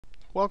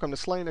Welcome to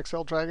Slaying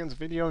Excel Dragons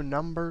video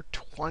number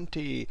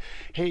 20.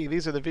 Hey,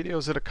 these are the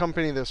videos that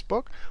accompany this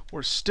book.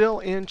 We're still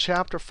in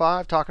Chapter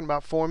 5 talking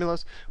about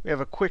formulas. We have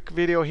a quick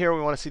video here.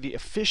 We want to see the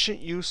efficient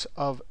use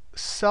of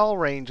cell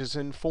ranges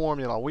in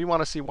formula. We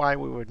want to see why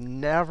we would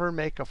never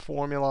make a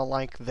formula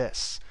like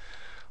this.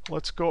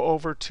 Let's go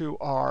over to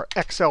our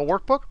Excel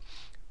workbook.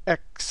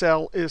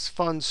 Excel is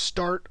Fun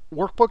Start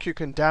workbook. You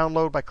can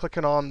download by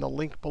clicking on the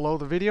link below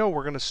the video.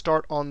 We're going to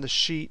start on the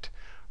sheet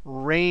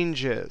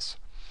Ranges.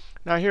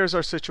 Now here's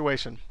our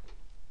situation.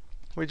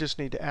 We just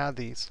need to add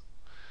these.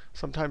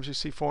 Sometimes you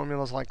see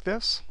formulas like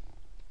this.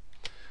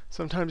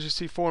 Sometimes you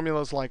see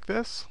formulas like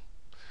this.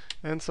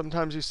 And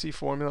sometimes you see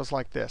formulas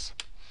like this.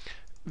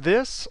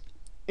 This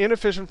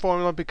inefficient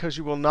formula because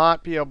you will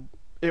not be able,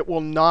 it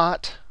will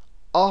not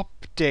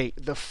update.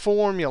 The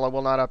formula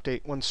will not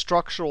update when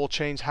structural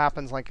change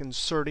happens like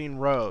inserting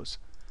rows.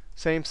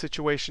 Same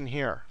situation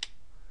here.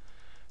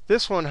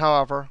 This one,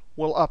 however,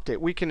 will update.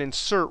 We can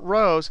insert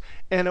rows,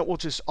 and it will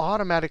just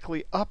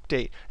automatically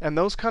update. And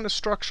those kind of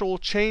structural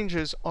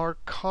changes are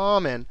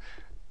common.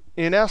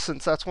 In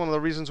essence, that's one of the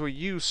reasons we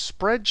use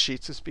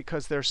spreadsheets is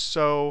because they're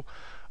so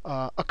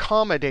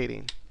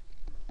accommodating.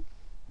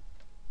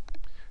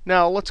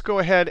 Now, let's go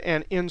ahead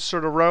and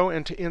insert a row.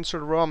 And to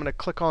insert a row, I'm going to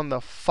click on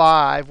the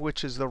 5,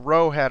 which is the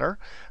row header.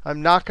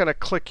 I'm not going to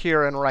click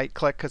here and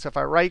right-click, because if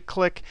I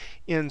right-click,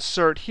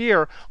 insert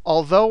here,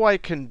 although I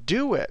can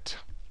do it,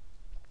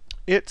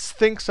 it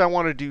thinks I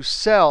want to do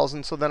cells,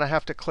 and so then I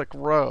have to click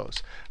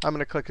rows. I'm going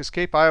to click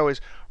Escape. I always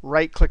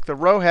right-click the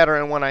row header,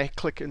 and when I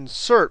click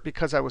Insert,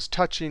 because I was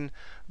touching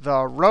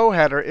the row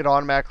header, it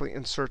automatically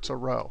inserts a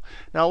row.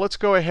 Now let's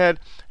go ahead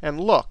and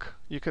look.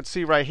 You can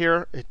see right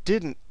here,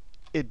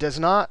 it does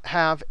not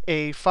have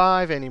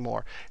A5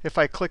 anymore. If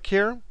I click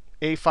here,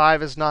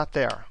 A5 is not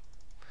there.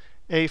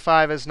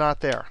 A5 is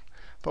not there.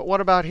 But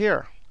what about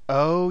here?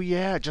 Oh,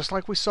 yeah, just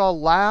like we saw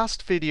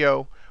last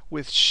video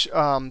with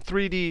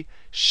 3D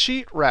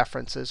sheet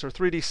references or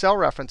 3D cell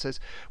references,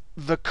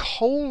 the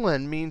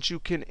colon means you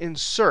can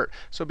insert.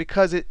 So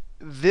because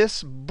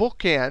this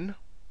bookend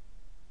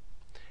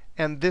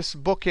and this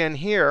bookend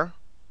here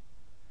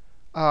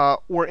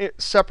were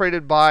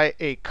separated by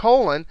a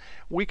colon,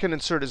 we can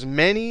insert as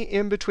many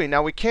in between.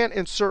 Now we can't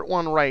insert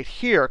one right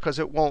here because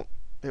it won't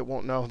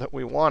know that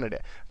we wanted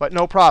it. But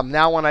no problem.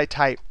 Now when I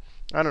type,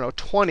 I don't know,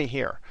 20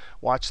 here,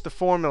 watch the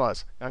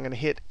formulas. I'm going to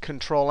hit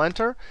Control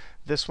Enter.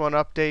 This one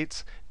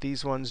updates.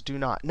 These ones do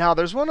not. Now,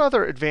 there's one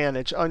other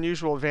advantage,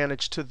 unusual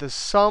advantage to the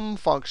sum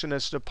function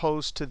as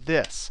opposed to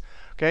this.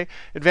 Okay?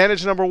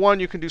 Advantage number one,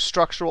 you can do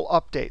structural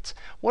updates.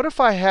 What if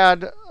I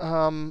had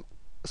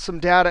some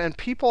data and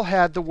people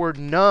had the word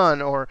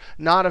none or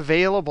not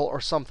available or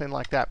something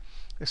like that?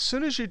 As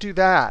soon as you do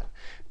that,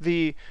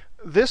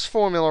 this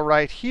formula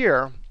right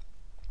here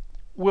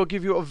will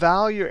give you a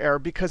value error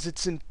because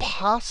it's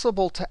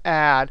impossible to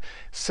add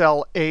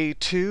cell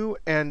A2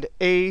 and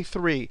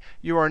A3.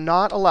 You are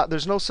not allowed.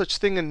 There's no such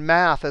thing in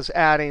math as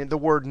adding the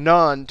word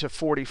none to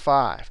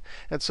 45.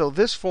 And so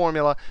this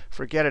formula,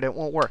 forget it, it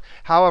won't work.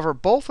 However,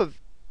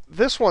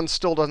 this one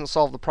still doesn't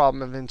solve the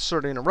problem of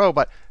inserting a row,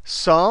 but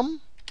the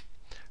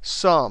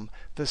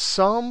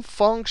sum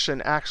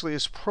function actually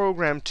is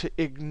programmed to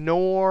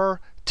ignore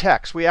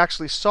text. We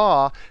actually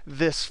saw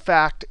this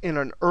fact in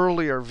an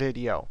earlier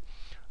video.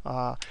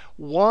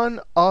 One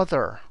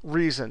other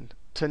reason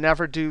to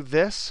never do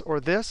this or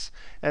this,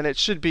 and it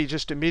should be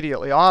just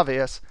immediately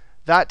obvious,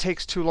 that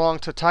takes too long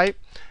to type.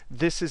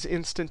 This is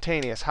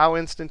instantaneous. How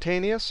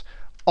instantaneous?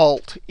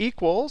 Alt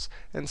equals,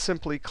 and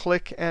simply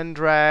click and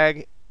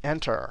drag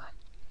Enter.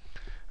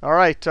 All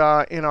right,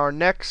 in our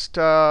next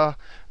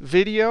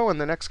video and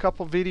the next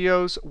couple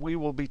videos, we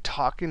will be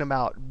talking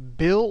about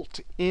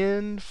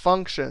built-in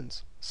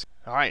functions.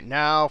 All right,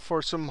 now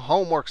for some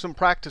homework, some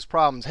practice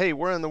problems. Hey,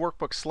 we're in the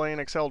workbook Slaying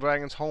Excel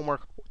Dragons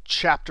homework,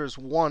 chapters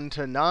 1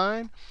 to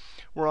 9.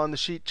 We're on the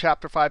sheet,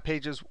 chapter 5,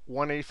 pages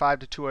 185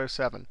 to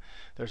 207.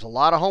 There's a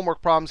lot of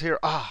homework problems here.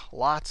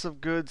 Lots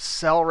of good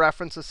cell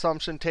reference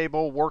assumption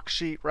table,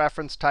 worksheet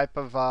reference type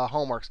of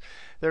homeworks.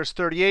 There's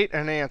 38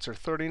 and an answer,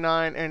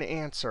 39 and an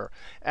answer.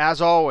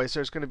 As always,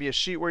 there's going to be a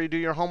sheet where you do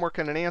your homework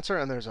and an answer,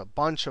 and there's a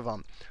bunch of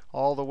them,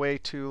 all the way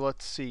to,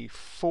 let's see,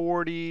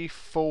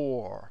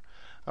 44.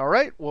 All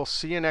right, we'll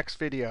see you next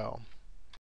video.